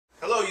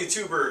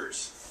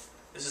YouTubers,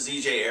 this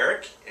is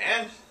Eric,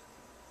 and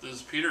this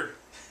is Peter.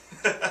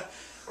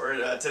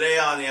 We're today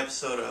on the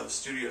episode of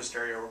Studio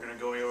Stereo. We're going to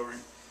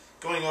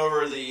going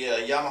over the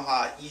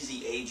Yamaha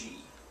EZAG.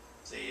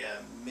 It's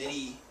a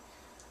MIDI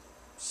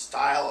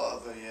style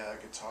of a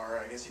guitar.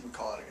 I guess you can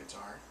call it a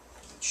guitar.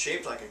 It's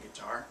shaped like a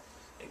guitar.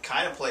 It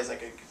kind of plays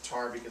like a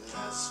guitar because it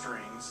has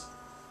strings,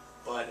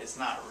 but it's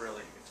not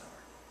really a guitar.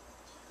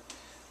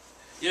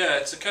 Yeah,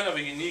 it's a kind of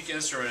a unique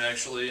instrument,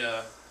 actually.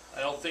 I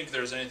don't think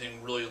there's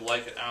anything really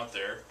like it out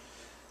there.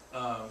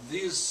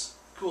 These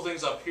cool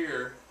things up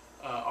here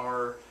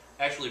are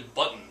actually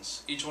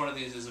buttons. Each one of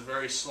these is a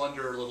very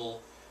slender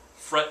little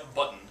fret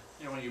button.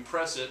 And when you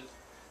press it,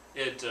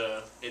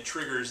 it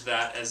triggers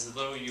that as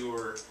though you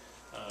were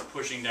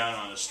pushing down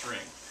on a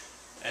string.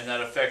 And that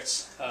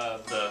affects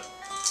the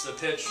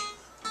pitch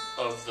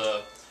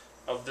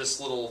of this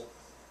little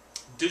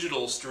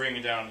digital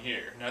string down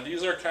here. Now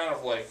these are kind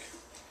of like,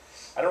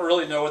 I don't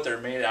really know what they're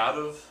made out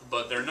of,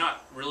 but they're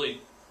not really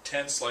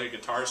tense like a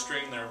guitar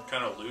string. They're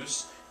kind of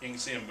loose. You can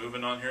see them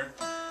moving on here.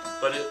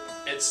 But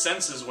it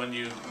senses when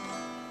you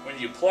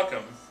pluck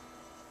them,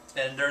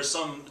 and there's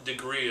some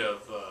degree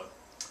of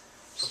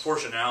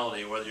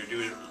proportionality, whether you do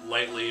it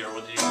lightly or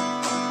whether you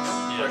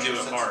do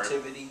it hard.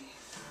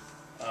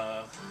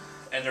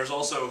 And there's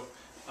also,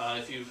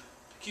 if you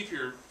keep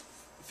your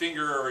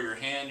finger or your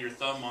hand, your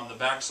thumb on the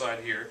back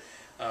side here,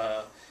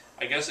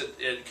 I guess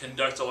it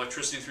conducts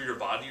electricity through your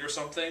body or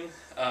something,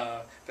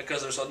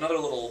 because there's another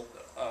little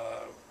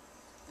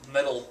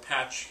metal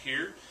patch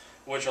here,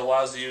 which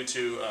allows you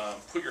to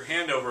put your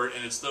hand over it,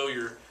 and it's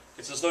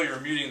as though you're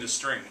muting the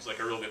strings like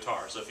a real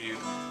guitar. So if you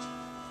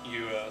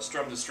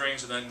strum the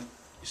strings and then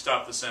you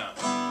stop the sound,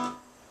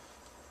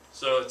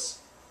 so it's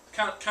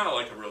kind of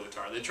like a real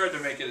guitar. They tried to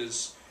make it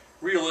as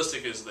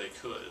realistic as they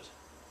could.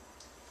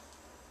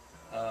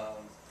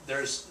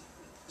 There's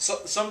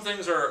some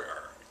things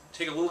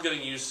take a little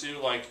getting used to,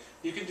 like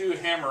you can do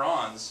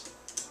hammer-ons.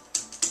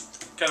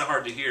 Kind of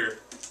hard to hear.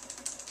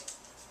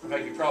 In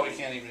fact, you probably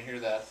can't even hear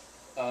that.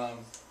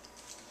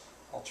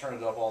 I'll turn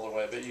it up all the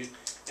way, but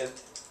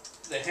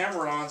the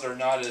hammer-ons are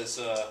not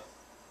as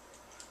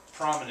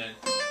prominent.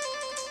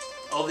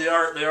 Oh, they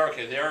are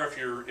okay. They are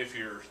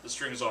if the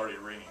string is already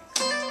ringing.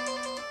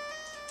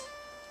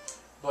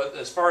 But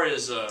as far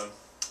as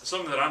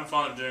something that I'm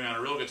fond of doing on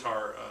a real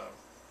guitar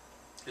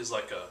is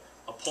like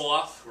a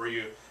pull-off, where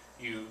you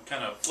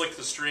kind of flick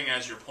the string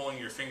as you're pulling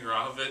your finger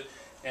off of it,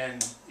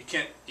 and you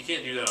can't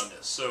do that on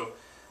this. So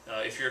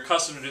if you're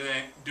accustomed to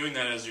doing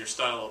that as your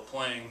style of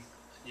playing,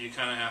 you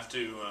kind of have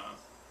to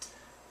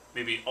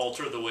maybe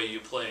alter the way you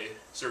play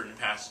certain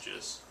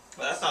passages.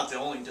 Well, that's not the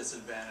only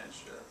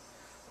disadvantage.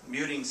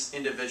 Muting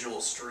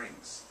individual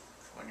strings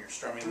when you're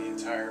strumming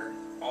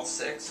all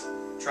six,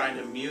 trying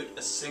to mute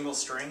a single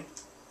string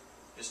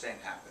just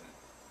ain't happening.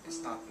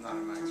 It's not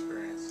in my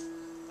experience.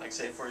 Like,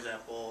 say for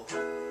example,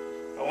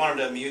 if I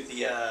wanted to mute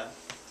the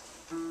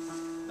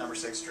number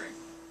 6 string,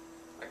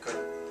 I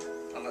couldn't,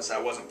 unless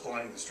I wasn't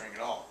pulling the string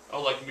at all.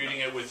 Oh, like muting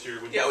it with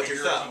your with your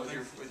thumb, okay.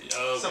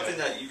 Something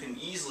that you can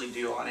easily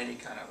do on any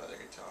kind of other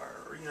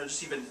guitar, or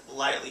just even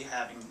lightly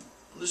having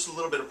just a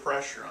little bit of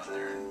pressure on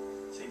there.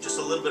 And see, just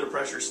a little bit of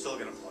pressure is still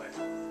going to play.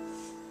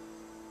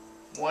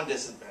 One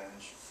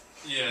disadvantage.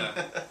 Yeah.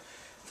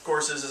 Of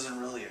course, this isn't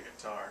really a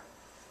guitar.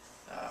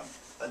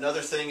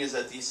 Another thing is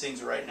that these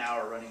things right now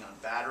are running on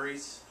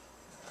batteries.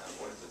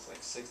 What is this,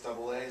 like 6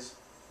 AA's?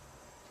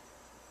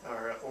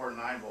 Or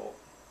 9 volt.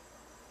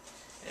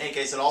 In any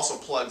case, it also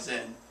plugs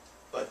in,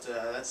 but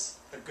that's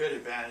a good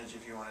advantage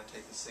if you want to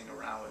take this thing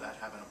around without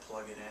having to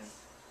plug it in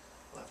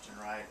left and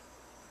right.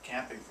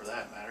 Camping, for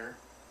that matter,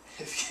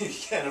 if you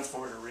can't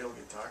afford a real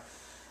guitar.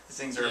 These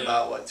things are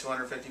about, what,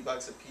 250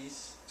 bucks a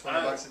piece?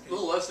 20 bucks a piece? A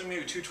little less than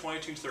maybe 220,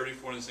 230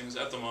 for one of these things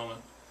at the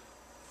moment.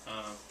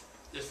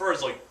 As far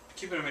as like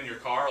keeping them in your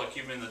car, like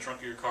keeping them in the trunk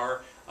of your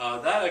car,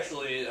 that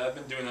actually, I've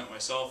been doing that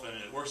myself, and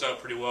it works out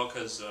pretty well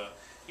because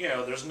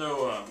there's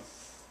no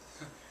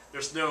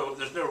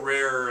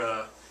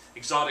rare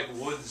exotic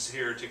woods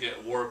here to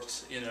get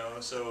warped,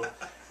 So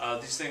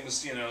these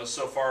things,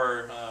 so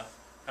far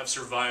have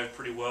survived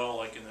pretty well,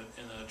 like in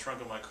the trunk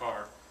of my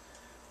car.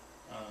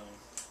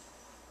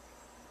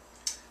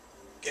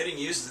 Getting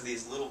used to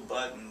these little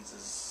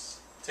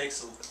buttons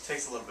takes a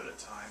little bit of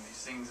time.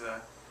 These things,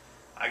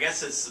 I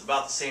guess it's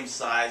about the same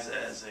size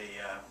as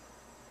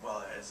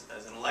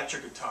as an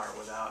electric guitar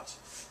without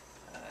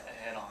a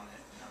head on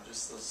it.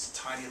 Just those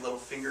tiny little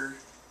fingers.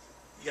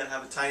 You gotta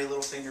have tiny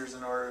little fingers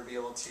in order to be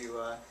able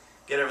to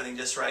get everything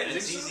just right. And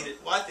it's easy to.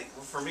 Well, I think,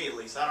 for me at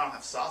least, I don't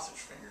have sausage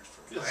fingers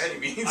by any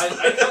means. I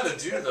kind of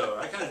do though.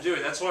 I kind of do,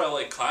 and that's why I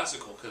like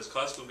classical, because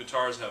classical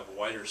guitars have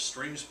wider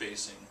string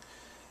spacing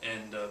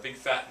and big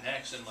fat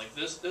necks, and like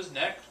this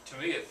neck, to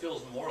me, it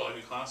feels more like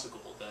a classical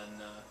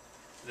than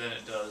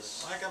it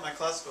does. Well, I got my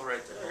classical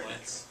right there. And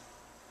it's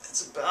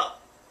about,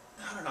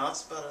 I don't know,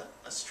 it's about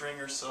a string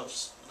or so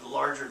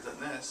larger than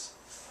this.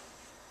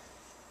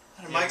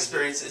 And in my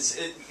experience,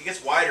 it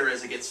gets wider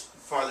as it gets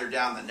farther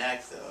down the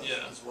neck, though,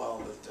 as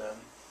well. But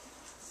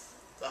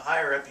the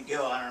higher up you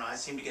go, I don't know, I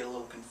seem to get a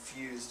little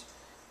confused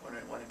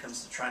when it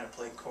comes to trying to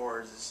play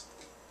chords.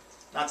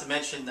 Not to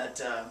mention that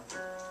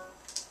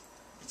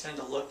you tend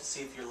to look to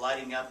see if you're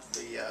lighting up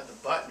the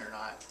button or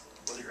not,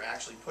 whether you're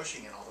actually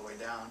pushing it all the way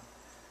down.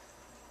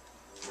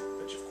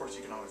 Which of course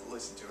you can always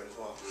listen to it as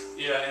well.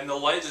 Yeah, and the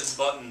lighted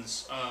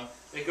buttons,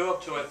 they go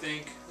up to I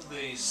think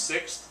the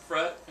 6th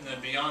fret, and then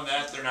beyond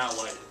that they're not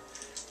lighted.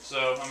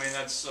 So I mean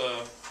that's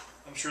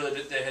I'm sure they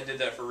did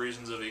that for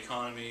reasons of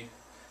economy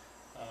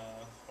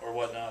or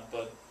whatnot,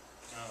 but.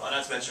 Well,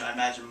 not to mention, I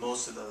imagine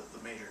most of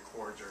the major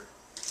chords are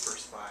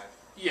first 5.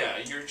 Yeah,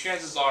 your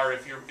chances are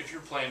if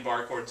you're playing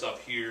bar chords up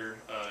here,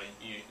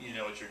 you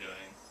know what you're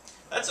doing.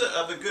 That's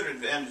a good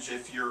advantage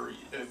if you're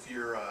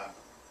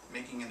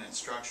making an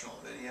instructional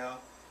video.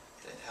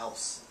 It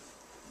helps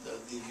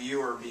the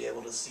viewer be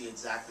able to see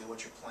exactly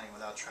what you're playing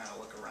without trying to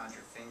look around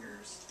your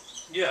fingers.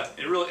 Yeah,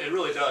 it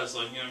really does.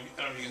 Like, you know,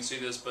 I don't know if you can see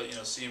this, but you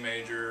know, C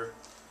major,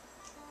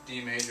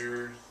 D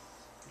major,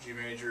 G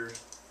major,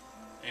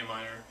 A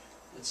minor.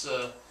 It's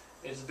a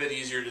bit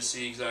easier to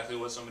see exactly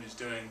what somebody's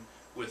doing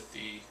with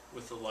the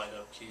light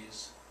up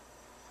keys.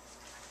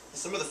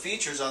 Some of the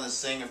features on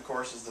this thing, of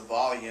course, is the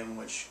volume,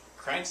 which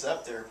cranks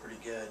up there pretty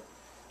good.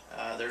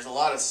 There's a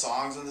lot of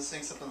songs on this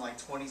thing, something like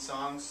 20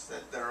 songs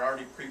that are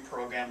already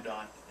pre-programmed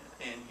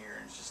in here.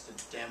 It's just a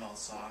demo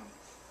song.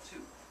 2,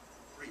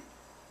 3,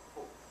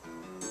 4.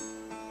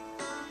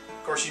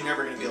 Of course, you're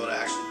never going to be able to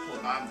actually play.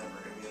 I'm never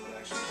going to be able to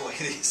actually play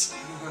these.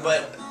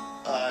 But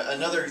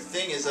another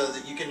thing is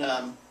that you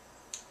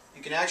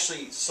can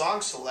actually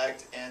song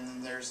select, and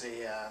then there's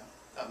a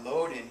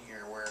mode in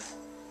here where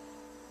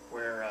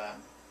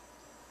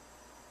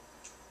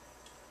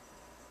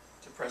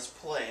to press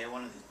play.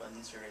 One of these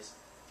buttons here is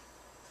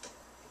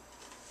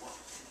 1,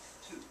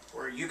 2,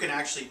 where you can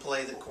actually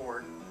play the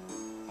chord.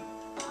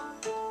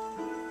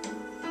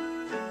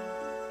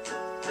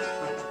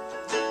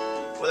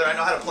 Whether I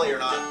know how to play or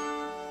not.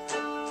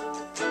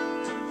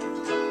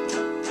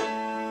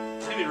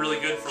 It'd be really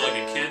good for like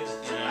a kid,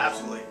 you know.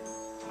 Absolutely.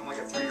 I'm like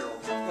a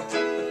 3-year-old.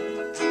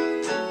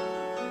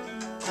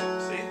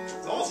 See?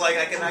 It's almost like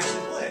I can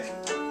actually play.